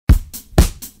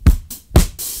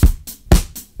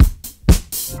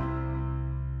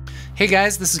Hey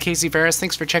guys, this is Casey Ferris.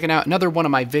 Thanks for checking out another one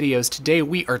of my videos. Today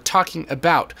we are talking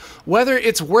about whether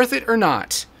it's worth it or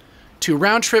not to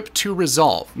round trip to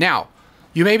Resolve. Now,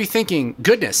 you may be thinking,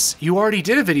 goodness, you already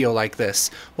did a video like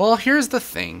this. Well, here's the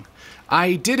thing.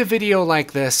 I did a video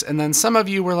like this, and then some of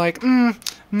you were like,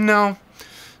 no,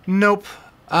 nope.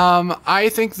 I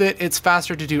think that it's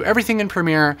faster to do everything in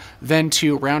Premiere than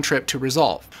to round trip to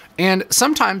Resolve. And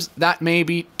sometimes that may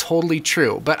be totally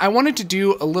true, but I wanted to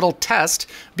do a little test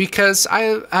because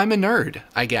I'm a nerd,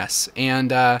 I guess,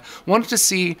 and wanted to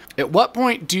see at what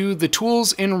point do the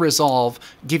tools in Resolve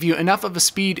give you enough of a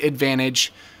speed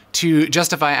advantage to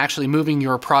justify actually moving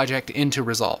your project into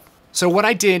Resolve. So what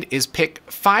I did is pick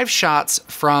 5 shots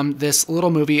from this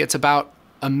little movie. It's about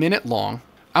a minute long.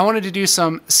 I wanted to do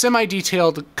some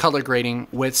semi-detailed color grading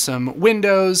with some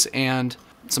windows and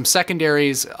some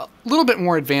secondaries, a little bit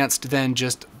more advanced than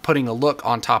just putting a look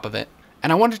on top of it.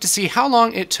 And I wanted to see how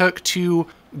long it took to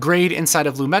grade inside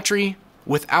of Lumetri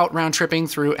without round tripping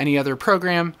through any other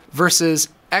program versus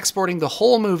exporting the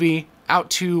whole movie out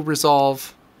to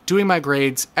Resolve, doing my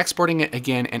grades, exporting it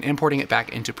again, and importing it back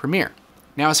into Premiere.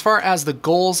 Now, as far as the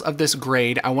goals of this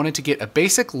grade, I wanted to get a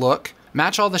basic look,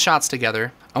 match all the shots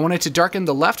together. I wanted to darken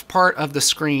the left part of the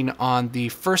screen on the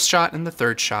first shot and the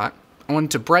third shot. I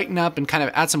wanted to brighten up and kind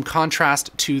of add some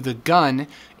contrast to the gun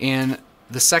in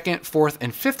the second, fourth,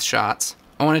 and fifth shots.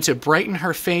 I wanted to brighten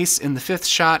her face in the fifth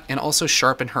shot and also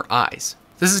sharpen her eyes.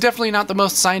 This is definitely not the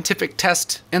most scientific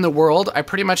test in the world. I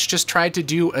pretty much just tried to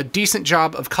do a decent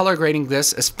job of color grading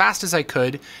this as fast as I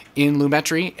could in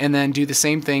Lumetri and then do the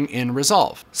same thing in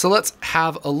Resolve. So let's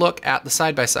have a look at the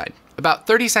side-by-side. About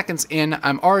 30 seconds in,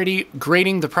 I'm already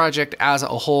grading the project as a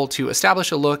whole to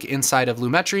establish a look inside of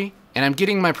Lumetri, and I'm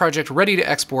getting my project ready to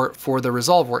export for the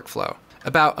Resolve workflow.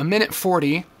 About a minute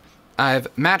 40, I've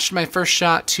matched my first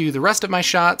shot to the rest of my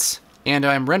shots, and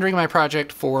I'm rendering my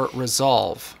project for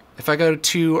Resolve. If I go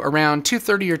to around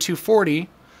 2:30 or 2:40,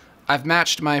 I've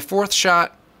matched my fourth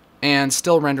shot and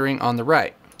still rendering on the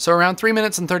right. So around 3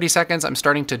 minutes and 30 seconds, I'm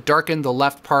starting to darken the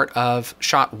left part of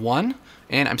shot 1,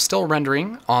 and I'm still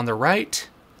rendering on the right.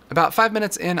 About 5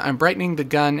 minutes in, I'm brightening the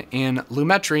gun in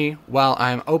Lumetri while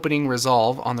I'm opening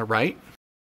Resolve on the right.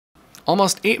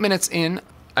 Almost 8 minutes in,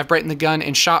 I've brightened the gun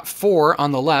in shot 4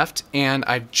 on the left, and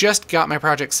I've just got my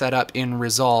project set up in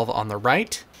Resolve on the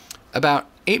right. About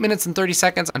 8 minutes and 30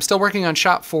 seconds, I'm still working on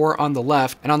shot 4 on the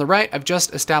left, and on the right, I've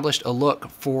just established a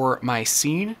look for my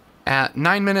scene. At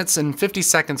 9 minutes and 50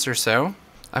 seconds or so,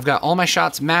 I've got all my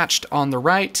shots matched on the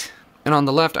right, and on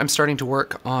the left, I'm starting to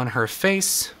work on her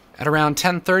face. At around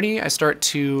 10:30, I start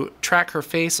to track her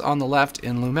face on the left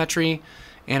in Lumetri,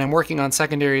 and I'm working on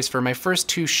secondaries for my first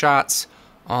 2 shots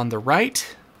on the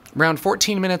right. Around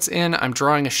 14 minutes in, I'm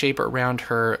drawing a shape around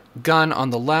her gun on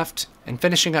the left and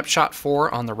finishing up shot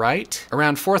 4 on the right.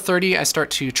 Around 4:30, I start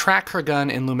to track her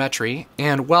gun in Lumetri,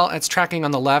 and while it's tracking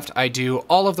on the left, I do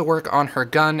all of the work on her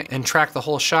gun and track the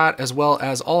whole shot, as well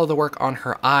as all of the work on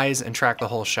her eyes and track the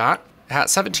whole shot. At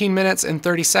 17 minutes and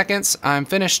 30 seconds, I'm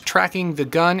finished tracking the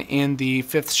gun in the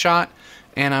 5th shot,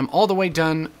 and I'm all the way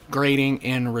done grading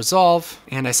in Resolve,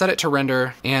 and I set it to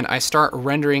render, and I start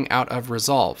rendering out of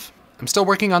Resolve. I'm still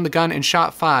working on the gun in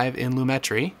shot 5 in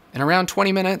Lumetri. In around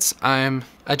 20 minutes, I'm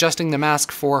adjusting the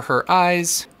mask for her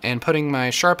eyes and putting my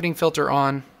sharpening filter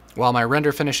on while my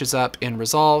render finishes up in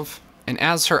Resolve. And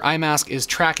as her eye mask is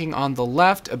tracking on the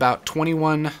left, about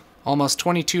 21, almost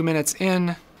 22 minutes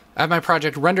in, I have my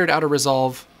project rendered out of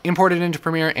Resolve, imported into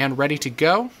Premiere, and ready to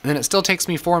go. And then it still takes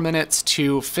me 4 minutes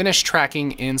to finish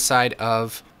tracking inside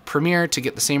of Premiere to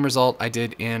get the same result I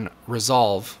did in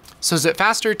Resolve. So is it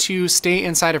faster to stay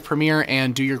inside of Premiere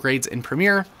and do your grades in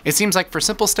Premiere? It seems like for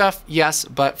simple stuff, yes,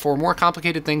 but for more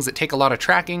complicated things that take a lot of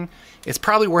tracking, it's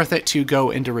probably worth it to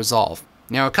go into Resolve.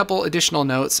 Now, a couple additional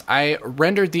notes. I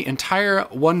rendered the entire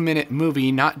 1-minute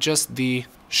movie, not just the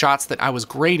shots that I was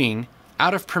grading,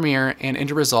 out of Premiere and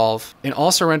into Resolve, and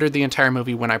also rendered the entire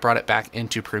movie when I brought it back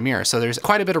into Premiere. So there's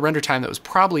quite a bit of render time that was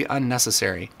probably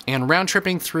unnecessary. And round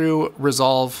tripping through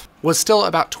Resolve was still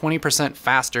about 20%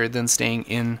 faster than staying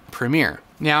in Premiere.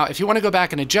 Now, if you want to go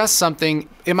back and adjust something,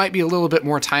 it might be a little bit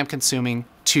more time consuming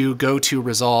to go to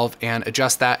Resolve and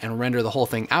adjust that and render the whole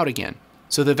thing out again.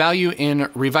 So the value in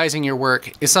revising your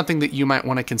work is something that you might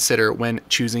want to consider when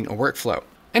choosing a workflow.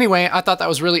 Anyway, I thought that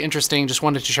was really interesting. Just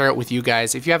wanted to share it with you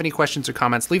guys. If you have any questions or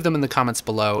comments, leave them in the comments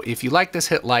below. If you like this,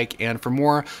 hit like. And for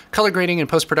more color grading and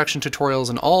post-production tutorials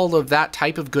and all of that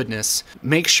type of goodness,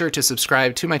 make sure to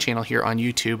subscribe to my channel here on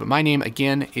YouTube. My name,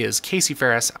 again, is Casey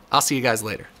Ferris. I'll see you guys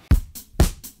later.